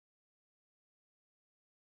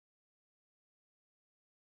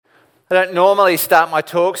I don't normally start my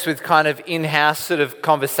talks with kind of in-house sort of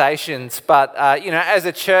conversations, but as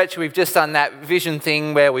a church, we've just done that vision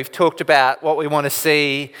thing where we've talked about what we want to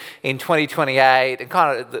see in 2028, and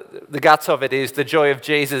kind of the guts of it is the joy of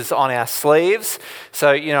Jesus on our sleeves.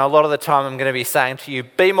 So, a lot of the time I'm going to be saying to you,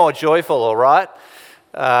 be more joyful, all right?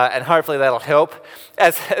 And hopefully that'll help.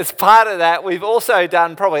 As part of that, we've also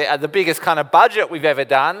done probably the biggest kind of budget we've ever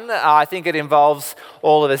done. I think it involves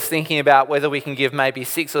all of us thinking about whether we can give maybe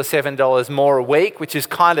 $6 or $7 more a week, which is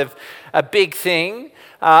kind of a big thing.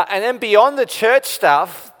 And then beyond the church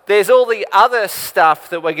stuff, there's all the other stuff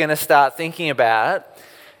that we're going to start thinking about,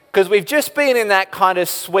 because we've just been in that kind of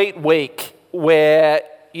sweet week where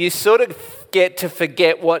you sort of get to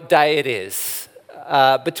forget what day it is.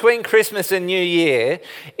 Between Christmas and New Year,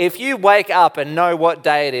 if you wake up and know what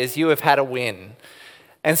day it is, you have had a win.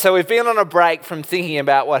 And so we've been on a break from thinking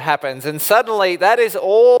about what happens, and suddenly that is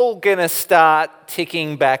all going to start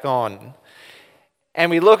ticking back on. And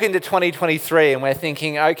we look into 2023 and we're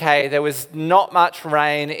thinking, okay, there was not much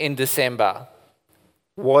rain in December.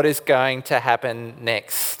 What is going to happen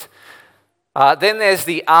next? Then there's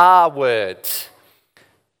the R word.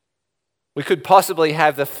 We could possibly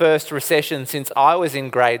have the first recession since I was in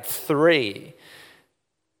grade 3,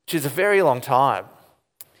 which is a very long time.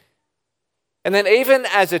 And then even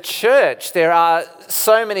as a church, there are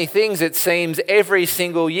so many things, it seems, every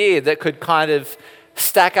single year that could kind of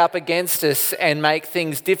stack up against us and make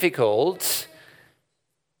things difficult.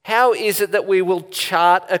 How is it that we will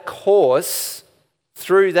chart a course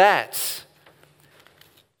through that?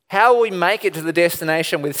 How will we make it to the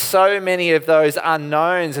destination with so many of those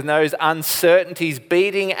unknowns and those uncertainties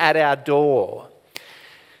beating at our door?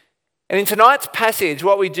 And in tonight's passage,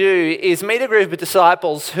 what we do is meet a group of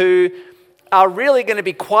disciples who are really going to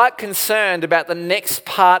be quite concerned about the next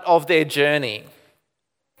part of their journey.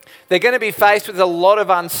 They're going to be faced with a lot of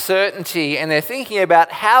uncertainty, and they're thinking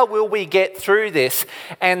about how will we get through this?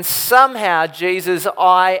 And somehow Jesus'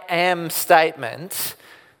 I am statement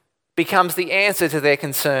becomes the answer to their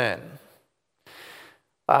concern.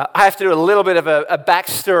 I have to do a little bit of a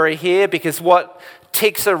backstory here, because what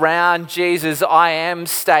ticks around Jesus' I am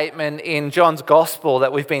statement in John's Gospel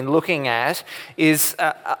that we've been looking at is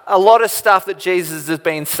a lot of stuff that Jesus has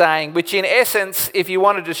been saying, which in essence, if you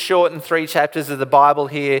wanted to shorten 3 chapters of the Bible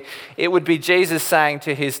here, it would be Jesus saying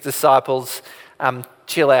to his disciples,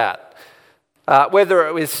 chill out. Whether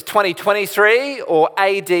it was 2023 or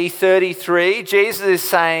AD 33, Jesus is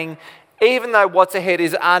saying, even though what's ahead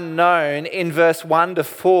is unknown, in verse 1 to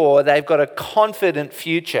 4, they've got a confident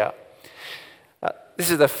future. This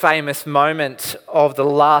is the famous moment of the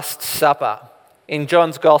Last Supper. In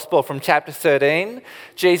John's Gospel from chapter 13,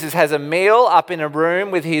 Jesus has a meal up in a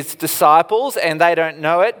room with his disciples, and they don't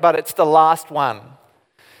know it, but it's the last one.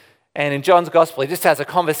 And in John's Gospel, he just has a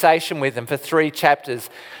conversation with them for 3 chapters.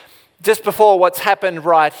 Just before what's happened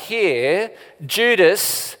right here,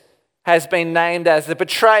 Judas has been named as the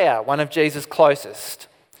betrayer, one of Jesus' closest.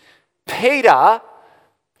 Peter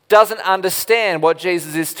doesn't understand what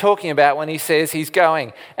Jesus is talking about when he says he's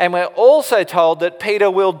going. And we're also told that Peter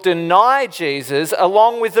will deny Jesus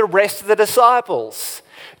along with the rest of the disciples.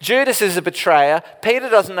 Judas is a betrayer. Peter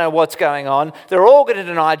doesn't know what's going on. They're all going to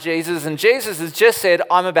deny Jesus, and Jesus has just said,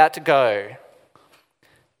 I'm about to go.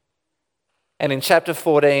 And in chapter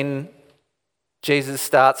 14, Jesus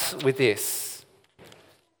starts with this.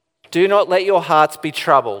 Do not let your hearts be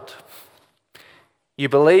troubled. You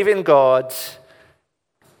believe in God,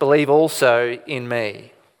 believe also in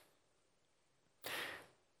me.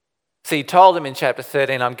 So he told them in chapter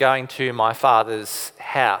 13, I'm going to my Father's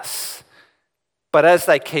house. But as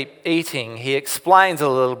they keep eating, he explains a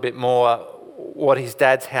little bit more what his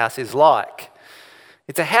dad's house is like.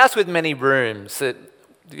 It's a house with many rooms.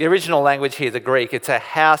 The original language here, the Greek, it's a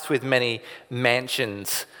house with many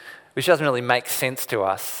mansions, which doesn't really make sense to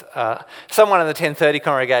us. Someone in the 1030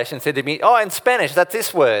 congregation said to me, in Spanish, that's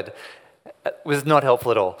this word. It was not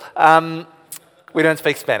helpful at all. We don't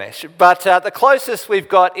speak Spanish. But the closest we've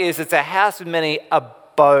got is it's a house with many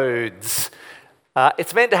abodes.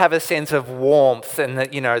 It's meant to have a sense of warmth and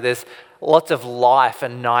that, there's lots of life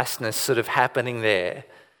and niceness sort of happening there.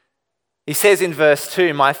 He says in verse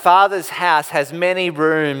 2, my Father's house has many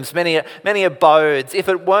rooms, many abodes. If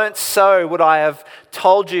it weren't so, would I have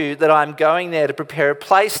told you that I'm going there to prepare a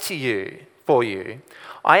place for you?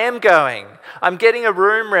 I am going. I'm getting a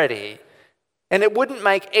room ready. And it wouldn't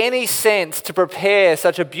make any sense to prepare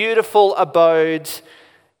such a beautiful abode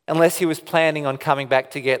unless he was planning on coming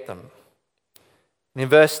back to get them. And in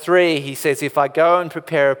verse 3, he says, if I go and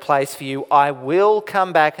prepare a place for you, I will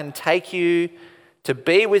come back and take you to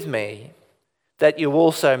be with me, that you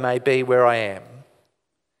also may be where I am.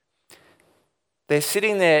 They're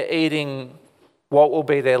sitting there eating what will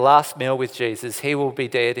be their last meal with Jesus. He will be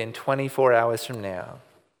dead in 24 hours from now.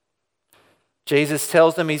 Jesus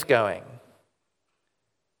tells them he's going.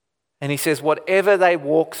 And he says whatever they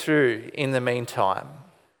walk through in the meantime,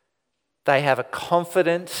 they have a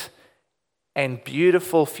confident and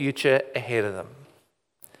beautiful future ahead of them.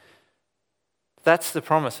 That's the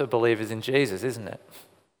promise for believers in Jesus, isn't it?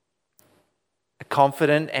 A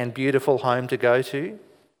confident and beautiful home to go to.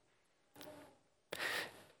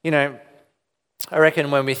 You know, I reckon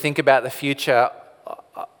when we think about the future,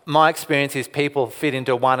 my experience is people fit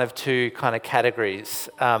into one of two kind of categories.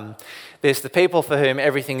 There's the people for whom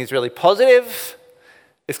everything is really positive,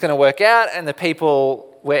 it's going to work out, and the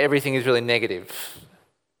people where everything is really negative,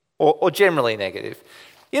 or generally negative.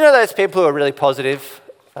 You know those people who are really positive?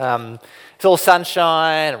 It's all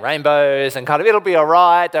sunshine and rainbows and kind of, it'll be all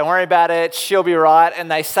right, don't worry about it, she'll be right, and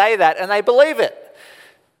they say that and they believe it.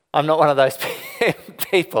 I'm not one of those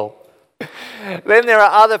people. Then there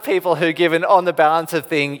are other people who, given on the balance of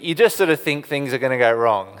things, you just sort of think things are going to go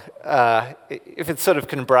wrong. If it sort of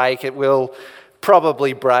can break, it will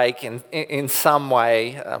probably break in some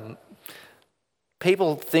way.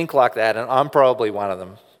 People think like that, and I'm probably one of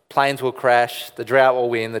them. Planes will crash, the drought will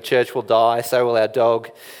win, the church will die, so will our dog.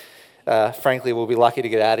 Frankly, we'll be lucky to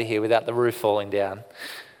get out of here without the roof falling down.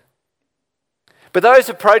 But those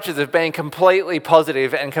approaches of being completely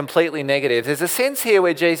positive and completely negative, there's a sense here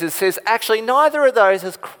where Jesus says, actually, neither of those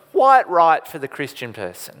is quite right for the Christian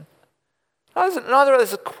person. Neither of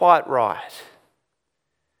those is quite right.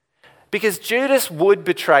 Because Judas would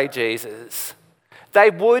betray Jesus. They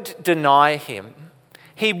would deny him.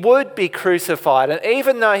 He would be crucified. And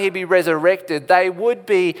even though he'd be resurrected, they would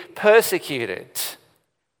be persecuted.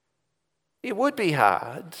 It would be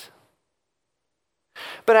hard.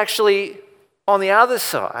 But actually, on the other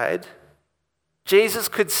side, Jesus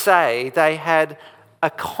could say they had a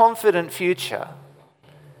confident future.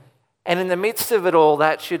 And in the midst of it all,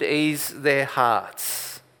 that should ease their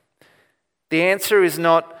hearts. The answer is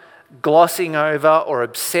not glossing over or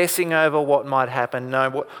obsessing over what might happen.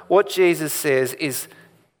 No, what Jesus says is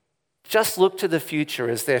just look to the future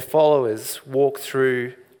as their followers walk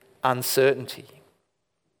through uncertainty.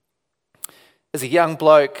 As a young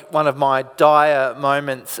bloke, one of my dire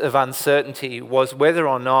moments of uncertainty was whether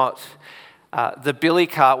or not the billy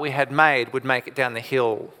cart we had made would make it down the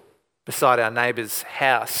hill beside our neighbour's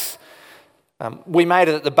house. We made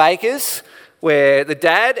it at the baker's, where the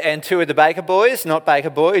dad and two of the baker boys, not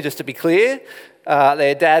baker boy, just to be clear,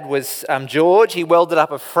 their dad was George. He welded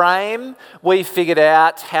up a frame. We figured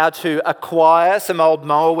out how to acquire some old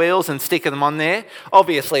mower wheels and stick them on there.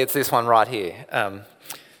 Obviously, it's this one right here.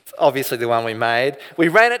 Obviously the one we made. We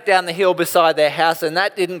ran it down the hill beside their house and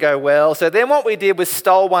that didn't go well. So then what we did was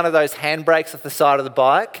stole one of those handbrakes off the side of the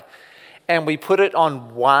bike and we put it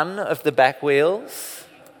on one of the back wheels.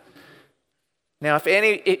 Now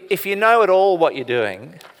if you know at all what you're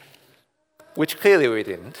doing, which clearly we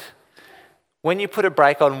didn't, when you put a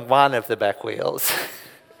brake on one of the back wheels,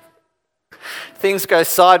 things go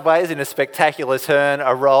sideways in a spectacular turn,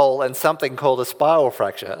 a roll, and something called a spiral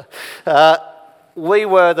fracture. We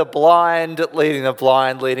were the blind leading the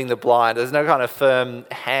blind leading the blind. There's no kind of firm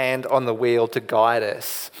hand on the wheel to guide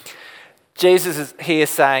us. Jesus is here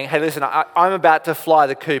saying, hey, listen, I'm about to fly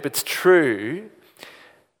the coop. It's true.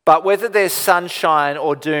 But whether there's sunshine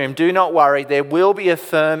or doom, do not worry. There will be a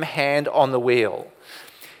firm hand on the wheel.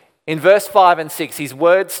 In verse 5 and 6, his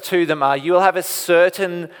words to them are, you'll have a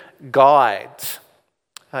certain guide.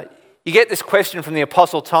 You get this question from the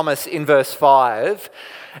Apostle Thomas in verse 5.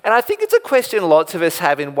 And I think it's a question lots of us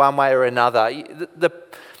have in one way or another.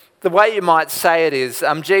 The way you might say it is,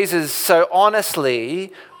 Jesus, so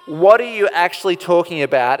honestly, what are you actually talking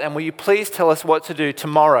about? And will you please tell us what to do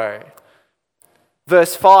tomorrow?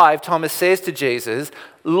 Verse 5, Thomas says to Jesus,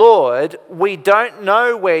 Lord, we don't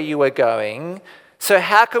know where you are going, so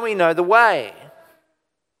how can we know the way?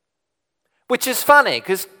 Which is funny,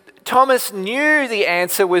 because Thomas knew the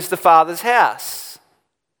answer was the Father's house.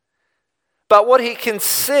 But what he can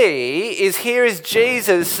see is here is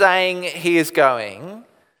Jesus saying he is going,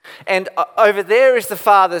 and over there is the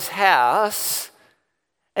Father's house,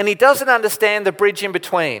 and he doesn't understand the bridge in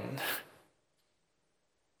between.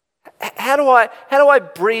 How do I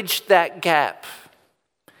bridge that gap?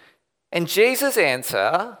 And Jesus'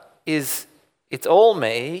 answer is, it's all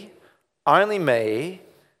me, only me,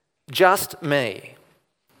 just me.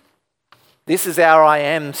 This is our I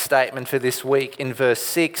am statement for this week in verse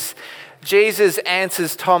 6. Jesus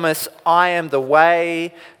answers Thomas, I am the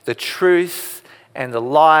way, the truth, and the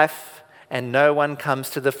life, and no one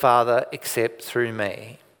comes to the Father except through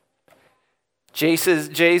me. Jesus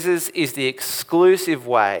is the exclusive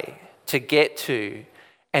way to get to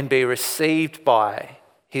and be received by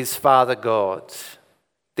his Father God.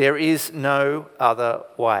 There is no other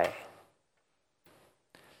way.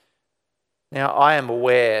 Now, I am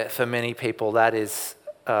aware for many people that is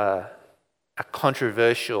a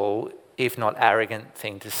controversial, if not arrogant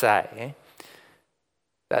thing to say.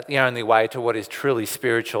 That the only way to what is truly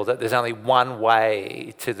spiritual, that there's only one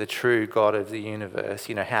way to the true God of the universe.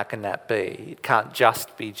 How can that be? It can't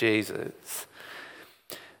just be Jesus.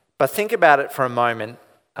 But think about it for a moment.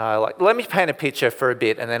 Let me paint a picture for a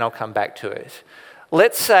bit and then I'll come back to it.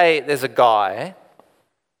 Let's say there's a guy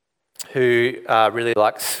who really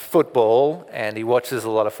likes football and he watches a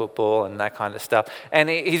lot of football and that kind of stuff. And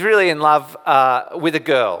he's really in love with a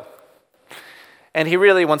girl. And he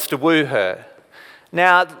really wants to woo her.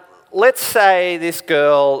 Now, let's say this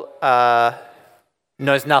girl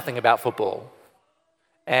knows nothing about football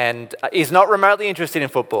and is not remotely interested in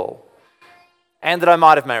football, and that I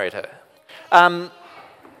might have married her.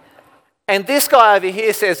 And this guy over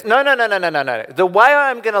here says, no. The way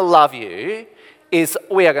I'm going to love you is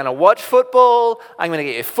we are going to watch football, I'm going to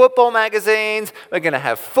get you football magazines, we're going to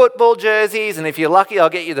have football jerseys, and if you're lucky, I'll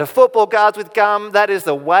get you the football cards with gum. That is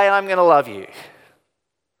the way I'm going to love you.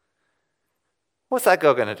 What's that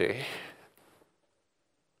girl going to do?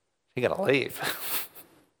 She's going to leave.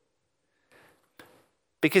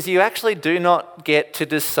 Because you actually do not get to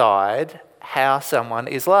decide how someone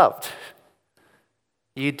is loved.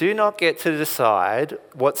 You do not get to decide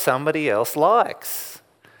what somebody else likes.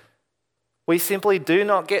 We simply do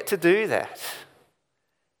not get to do that.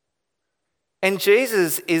 And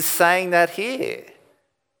Jesus is saying that here.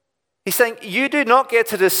 He's saying, you do not get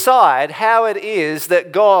to decide how it is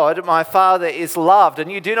that God, my Father, is loved,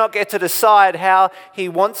 and you do not get to decide how he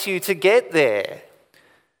wants you to get there.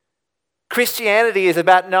 Christianity is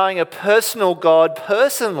about knowing a personal God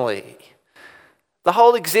personally. The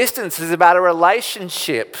whole existence is about a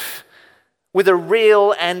relationship with a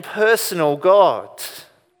real and personal God.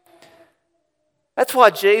 That's why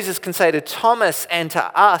Jesus can say to Thomas and to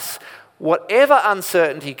us, whatever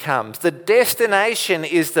uncertainty comes, the destination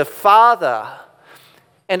is the Father,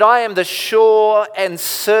 and I am the sure and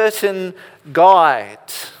certain guide.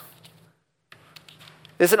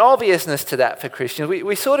 There's an obviousness to that for Christians.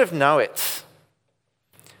 We sort of know it.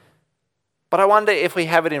 But I wonder if we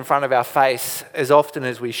have it in front of our face as often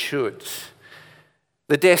as we should.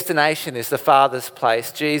 The destination is the Father's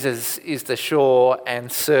place. Jesus is the sure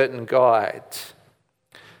and certain guide.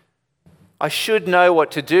 I should know what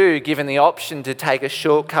to do given the option to take a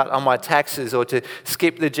shortcut on my taxes or to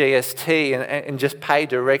skip the GST and just pay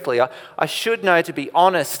directly. I should know to be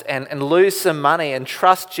honest and lose some money and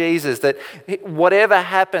trust Jesus that whatever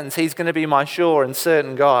happens, he's going to be my sure and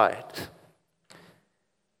certain guide.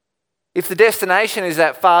 If the destination is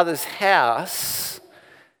that Father's house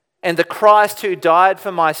and the Christ who died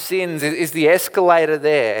for my sins is the escalator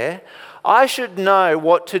there, I should know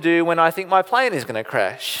what to do when I think my plane is going to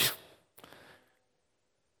crash.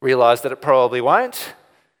 Realise that it probably won't.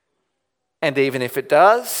 And even if it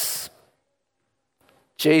does,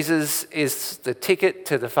 Jesus is the ticket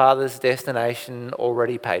to the Father's destination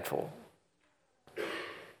already paid for.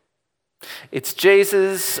 It's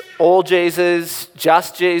Jesus, all Jesus,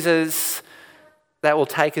 just Jesus, that will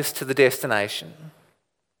take us to the destination.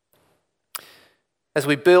 As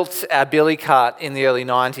we built our billy cart in the early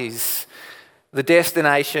 90s, the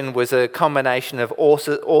destination was a combination of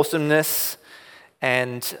awesomeness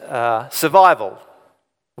and survival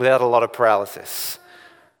without a lot of paralysis.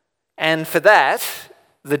 And for that,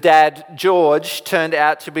 the dad, George, turned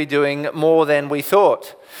out to be doing more than we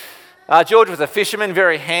thought. George was a fisherman,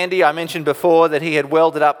 very handy. I mentioned before that he had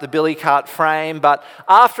welded up the billy cart frame, but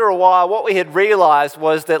after a while, what we had realised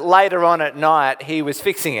was that later on at night, he was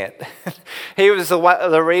fixing it. He was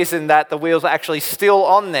the reason that the wheels were actually still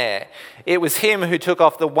on there. It was him who took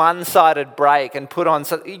off the one-sided brake and put on,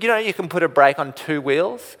 you can put a brake on two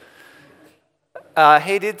wheels.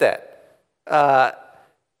 He did that.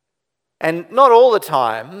 And not all the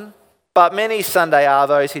time, but many Sunday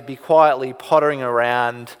arvos, he'd be quietly pottering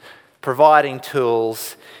around, providing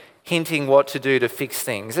tools, hinting what to do to fix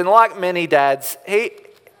things. And like many dads, he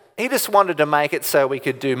just wanted to make it so we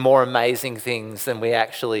could do more amazing things than we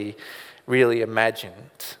actually really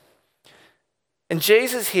imagined. And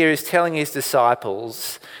Jesus here is telling his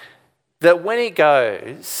disciples that when he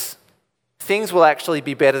goes, things will actually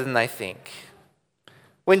be better than they think.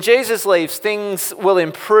 When Jesus leaves, things will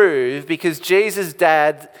improve because Jesus'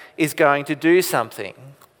 dad is going to do something.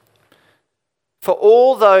 For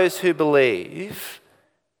all those who believe,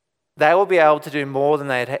 they will be able to do more than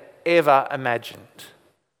they'd ever imagined.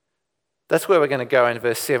 That's where we're going to go in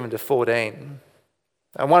verse 7 to 14.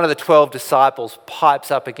 And one of the 12 disciples pipes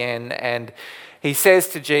up again and he says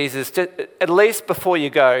to Jesus, at least before you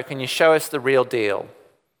go, can you show us the real deal?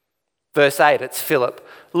 Verse 8, it's Philip.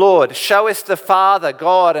 Lord, show us the Father,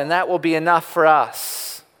 God, and that will be enough for us.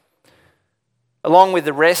 Along with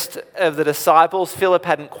the rest of the disciples, Philip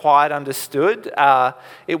hadn't quite understood.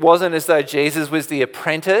 It wasn't as though Jesus was the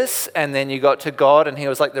apprentice and then you got to God and he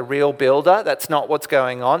was like the real builder. That's not what's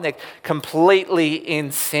going on. They're completely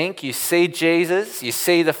in sync. You see Jesus, you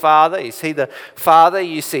see the Father, you see the Father,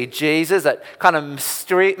 you see Jesus. That kind of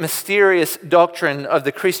mysterious doctrine of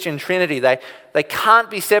the Christian Trinity. They can't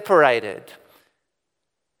be separated.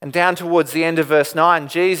 And down towards the end of verse 9,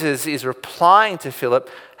 Jesus is replying to Philip,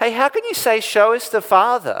 hey, how can you say, show us the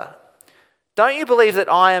Father? Don't you believe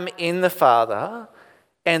that I am in the Father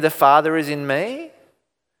and the Father is in me?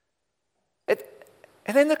 And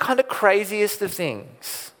then the kind of craziest of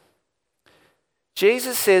things.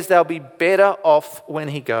 Jesus says they'll be better off when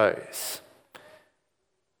he goes.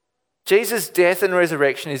 Jesus' death and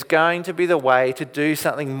resurrection is going to be the way to do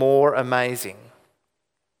something more amazing.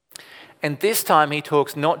 And this time he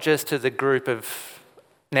talks not just to the group of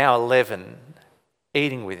now 11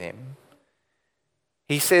 eating with him.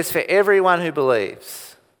 He says for everyone who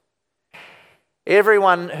believes,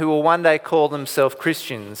 everyone who will one day call themselves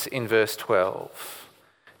Christians in verse 12.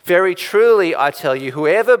 Very truly I tell you,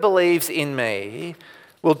 whoever believes in me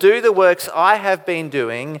will do the works I have been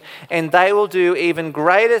doing, and they will do even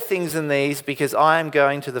greater things than these because I am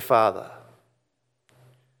going to the Father.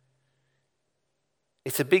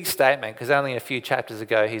 It's a big statement because only a few chapters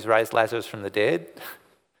ago he's raised Lazarus from the dead.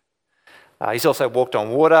 He's also walked on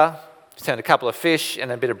water. He's turned a couple of fish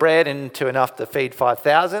and a bit of bread into enough to feed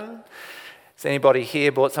 5,000. Has anybody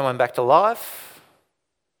here brought someone back to life?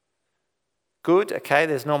 Good, okay,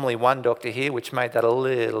 there's normally one doctor here, which made that a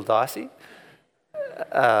little dicey.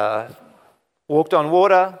 Walked on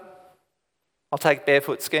water. I'll take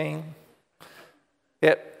barefoot skiing.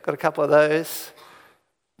 Yep, got a couple of those.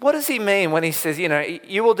 What does he mean when he says,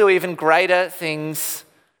 you will do even greater things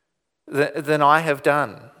than I have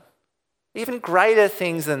done? Even greater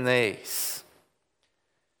things than these.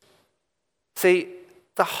 See,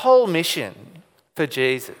 the whole mission for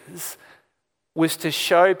Jesus was to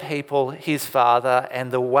show people his Father and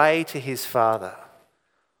the way to his Father.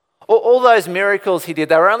 All those miracles he did,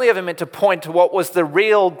 they were only ever meant to point to what was the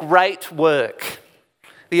real great work,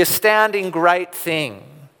 the astounding great thing.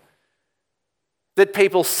 That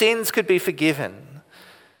people's sins could be forgiven.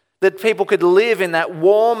 That people could live in that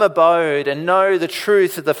warm abode and know the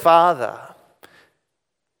truth of the Father.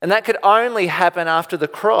 And that could only happen after the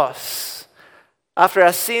cross. After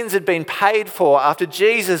our sins had been paid for. After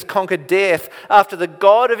Jesus conquered death. After the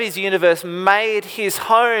God of his universe made his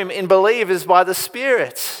home in believers by the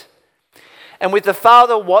Spirit. And with the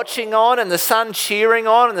Father watching on and the Son cheering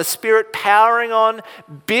on and the Spirit powering on,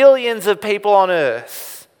 billions of people on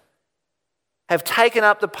earth have taken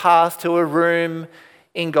up the path to a room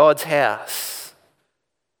in God's house.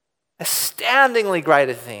 Astoundingly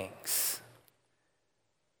greater things.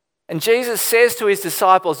 And Jesus says to his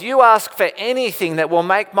disciples, you ask for anything that will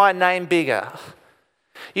make my name bigger.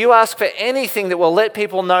 You ask for anything that will let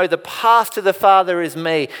people know the path to the Father is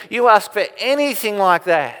me. You ask for anything like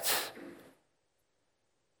that.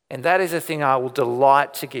 And that is a thing I will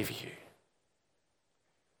delight to give you.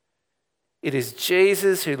 It is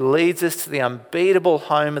Jesus who leads us to the unbeatable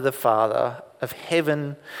home of the Father, of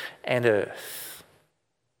heaven and earth.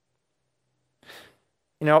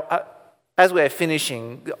 As we're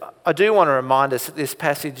finishing, I do want to remind us that this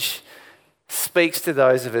passage speaks to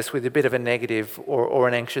those of us with a bit of a negative or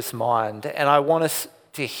an anxious mind. And I want us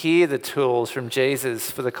to hear the tools from Jesus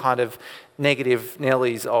for the kind of negative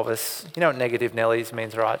Nellies of us. You know what negative Nellies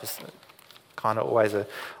means, right? Just kind of always I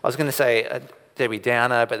was going to say Debbie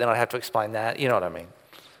Downer, but then I'd have to explain that. You know what I mean.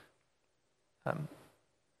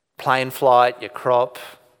 Plane flight, your crop,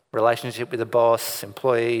 relationship with the boss,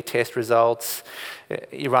 employee, test results.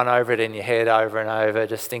 You run over it in your head over and over,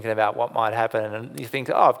 just thinking about what might happen. And you think,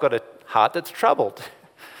 I've got a heart that's troubled.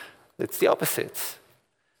 It's the opposite.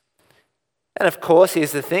 And of course,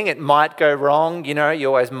 here's the thing, it might go wrong. You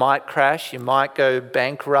always might crash. You might go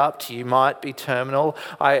bankrupt. You might be terminal.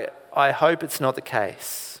 I hope it's not the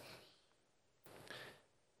case.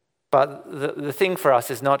 But the thing for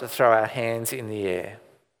us is not to throw our hands in the air.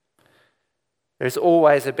 There's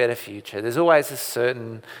always a better future. There's always a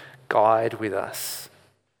certain guide with us.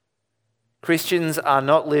 Christians are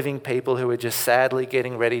not living people who are just sadly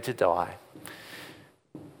getting ready to die.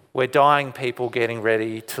 We're dying people getting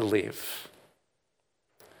ready to live.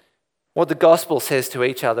 What the gospel says to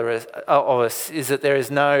each other of us is that there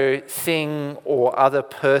is no thing or other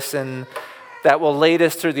person that will lead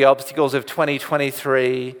us through the obstacles of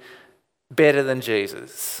 2023 better than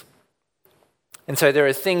Jesus. And so there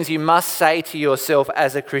are things you must say to yourself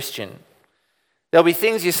as a Christian. There'll be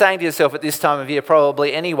things you're saying to yourself at this time of year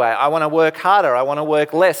probably anyway. I want to work harder. I want to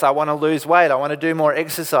work less. I want to lose weight. I want to do more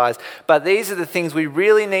exercise. But these are the things we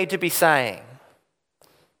really need to be saying.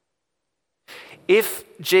 If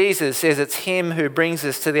Jesus says it's him who brings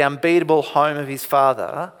us to the unbeatable home of his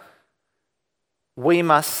Father, we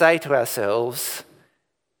must say to ourselves,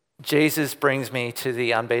 Jesus brings me to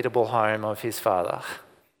the unbeatable home of his Father.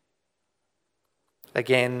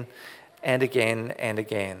 Again and again and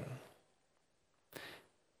again.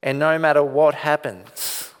 And no matter what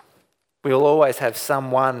happens, we'll always have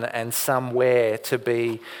someone and somewhere to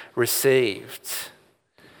be received.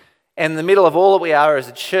 And in the middle of all that we are as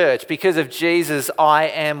a church, because of Jesus' I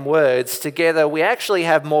am words, together we actually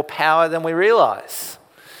have more power than we realise.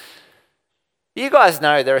 You guys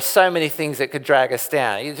know there are so many things that could drag us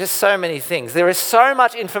down. Just so many things. There is so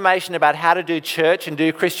much information about how to do church and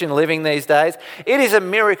do Christian living these days. It is a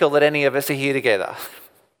miracle that any of us are here together.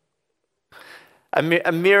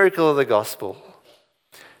 A miracle of the gospel.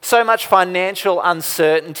 So much financial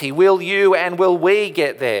uncertainty. Will you and will we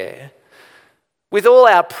get there? With all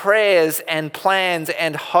our prayers and plans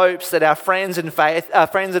and hopes that our friends and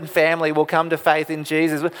family will come to faith in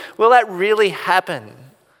Jesus, will that really happen?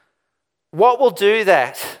 What will do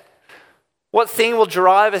that? What thing will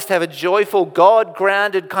drive us to have a joyful,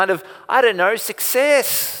 God-grounded kind of,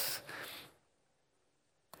 success?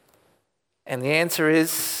 And the answer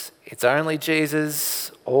is, it's only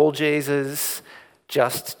Jesus, all Jesus,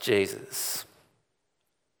 just Jesus.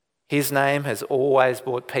 His name has always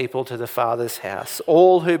brought people to the Father's house.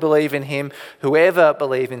 All who believe in him, whoever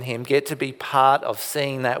believe in him, get to be part of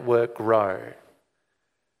seeing that work grow.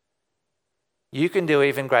 You can do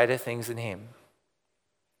even greater things than him.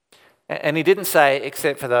 And he didn't say,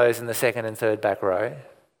 except for those in the second and third back row,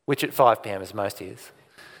 which at 5 p.m. is most is.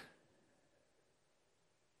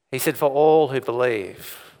 He said, for all who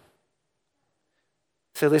believe.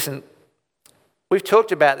 So listen, we've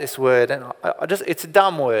talked about this word, and it's a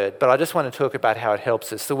dumb word, but I just want to talk about how it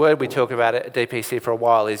helps us. The word we talk about at DPC for a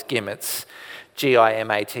while is GIMATS.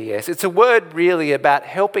 G-I-M-A-T-S. It's a word really about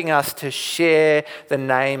helping us to share the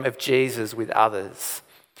name of Jesus with others.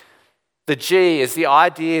 The G is the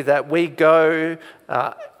idea that we go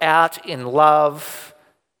out in love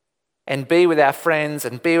and be with our friends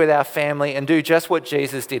and be with our family and do just what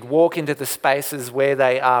Jesus did, walk into the spaces where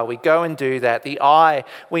they are. We go and do that. The I,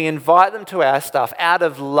 we invite them to our stuff. Out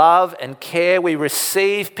of love and care, we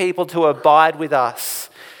receive people to abide with us.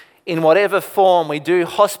 In whatever form, we do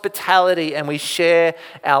hospitality and we share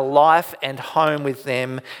our life and home with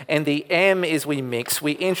them. And the M is we mix.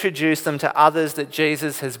 We introduce them to others that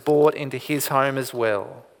Jesus has brought into his home as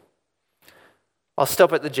well. I'll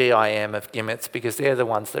stop at the GIM of GIMATS because they're the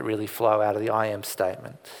ones that really flow out of the I am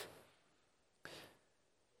statement.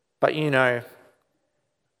 But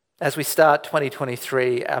as we start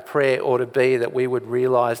 2023, our prayer ought to be that we would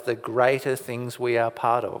realise the greater things we are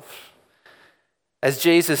part of. As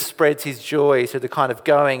Jesus spreads his joy to the kind of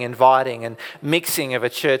going, inviting and mixing of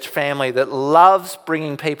a church family that loves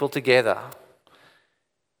bringing people together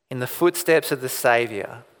in the footsteps of the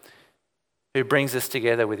Saviour who brings us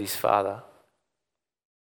together with his Father.